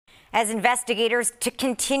As investigators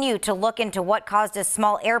continue to look into what caused a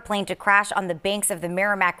small airplane to crash on the banks of the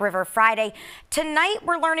Merrimack River Friday, tonight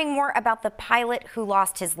we're learning more about the pilot who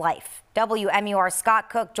lost his life. WMUR Scott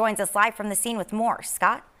Cook joins us live from the scene with more.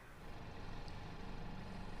 Scott?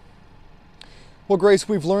 Well, Grace,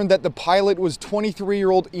 we've learned that the pilot was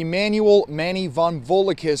 23-year-old Emmanuel Manny von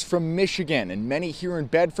Volokis from Michigan, and many here in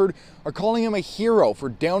Bedford are calling him a hero for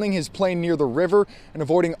downing his plane near the river and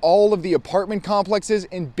avoiding all of the apartment complexes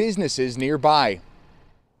and businesses nearby.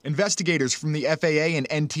 Investigators from the FAA and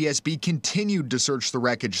NTSB continued to search the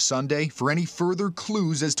wreckage Sunday for any further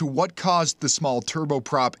clues as to what caused the small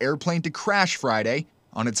turboprop airplane to crash Friday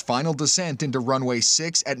on its final descent into runway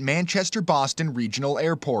 6 at Manchester-Boston Regional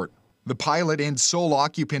Airport. The pilot and sole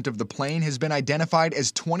occupant of the plane has been identified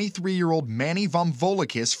as 23-year-old Manny von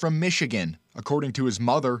Volokis from Michigan. According to his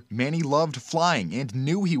mother, Manny loved flying and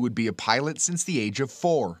knew he would be a pilot since the age of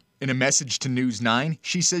 4. In a message to News 9,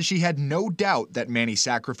 she says she had no doubt that Manny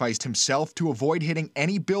sacrificed himself to avoid hitting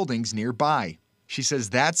any buildings nearby. She says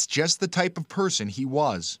that's just the type of person he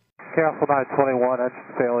was. Careful 921,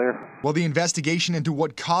 engine failure. While the investigation into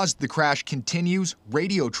what caused the crash continues,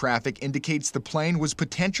 radio traffic indicates the plane was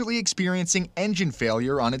potentially experiencing engine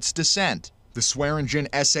failure on its descent. The Swearingen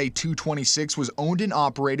SA-226 was owned and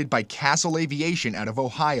operated by Castle Aviation out of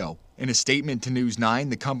Ohio. In a statement to News 9,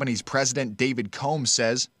 the company's president David Combs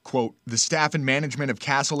says, quote, "The staff and management of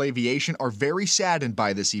Castle Aviation are very saddened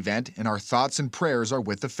by this event, and our thoughts and prayers are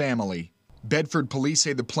with the family." Bedford police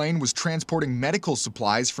say the plane was transporting medical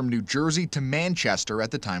supplies from New Jersey to Manchester at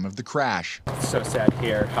the time of the crash. It's so sad to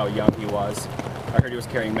hear how young he was. I heard he was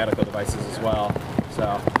carrying medical devices as well.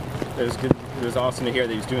 So it was awesome to hear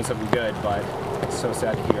that he was doing something good, but it's so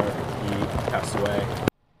sad to hear he passed away.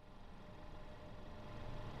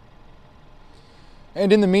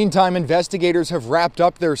 And in the meantime, investigators have wrapped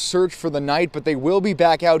up their search for the night, but they will be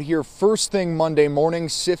back out here first thing Monday morning,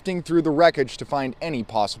 sifting through the wreckage to find any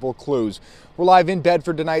possible clues. We're live in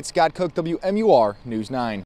Bedford tonight. Scott Cook, WMUR News 9.